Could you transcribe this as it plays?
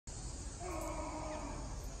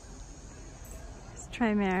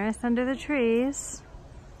Trimaris under the trees,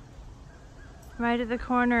 right at the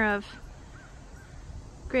corner of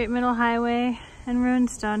Great Middle Highway and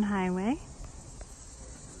Runestone Highway.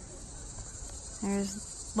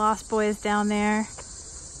 There's Lost Boys down there.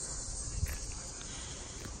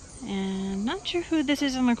 And not sure who this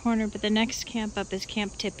is on the corner, but the next camp up is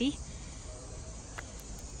Camp Tippy.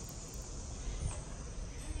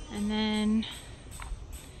 And then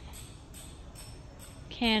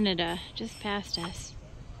Canada, just past us.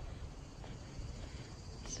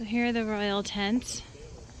 So here are the royal tents.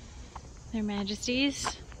 Their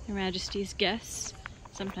Majesties, Their Majesty's guests,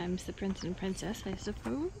 sometimes the Prince and Princess, I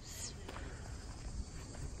suppose.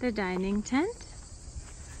 The dining tent.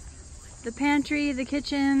 The pantry, the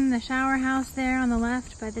kitchen, the shower house there on the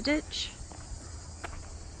left by the ditch.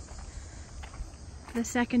 The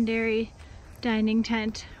secondary dining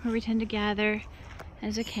tent where we tend to gather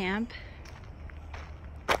as a camp,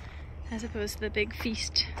 as opposed to the big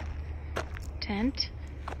feast tent.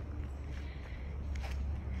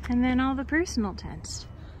 And then all the personal tents,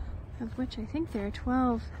 of which I think there are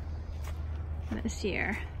 12 this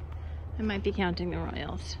year. I might be counting the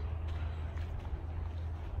royals.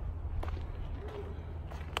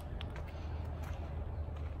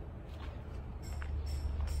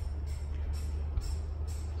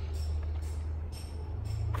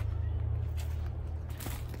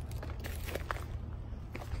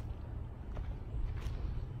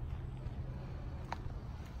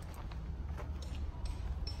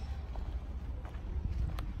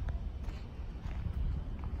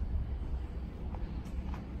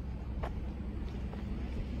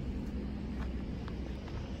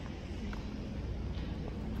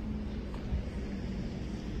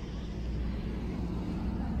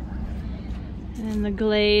 And then the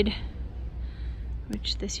glade,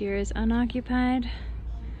 which this year is unoccupied.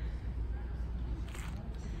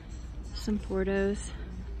 Some Portos.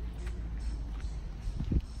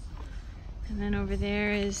 And then over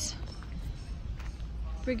there is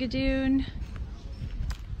Brigadoon.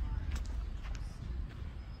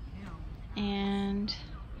 And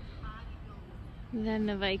then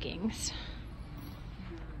the Vikings.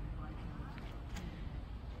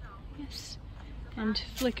 Yes, and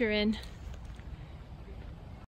Flickerin'.